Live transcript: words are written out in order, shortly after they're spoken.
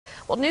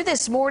Well, new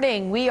this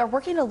morning, we are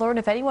working to learn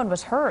if anyone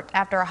was hurt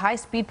after a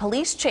high-speed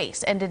police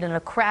chase ended in a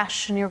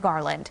crash near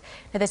Garland.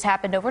 Now, this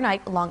happened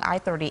overnight along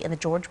I-30 in the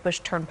George Bush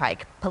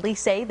Turnpike.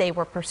 Police say they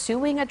were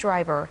pursuing a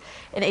driver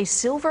in a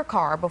silver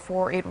car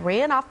before it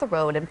ran off the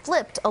road and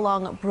flipped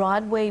along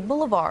Broadway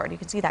Blvd. You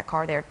can see that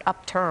car there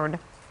upturned.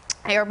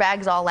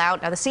 Airbags all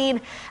out. Now, the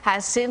scene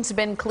has since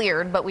been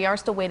cleared, but we are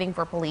still waiting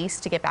for police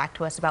to get back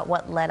to us about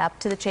what led up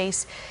to the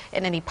chase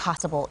and any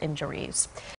possible injuries.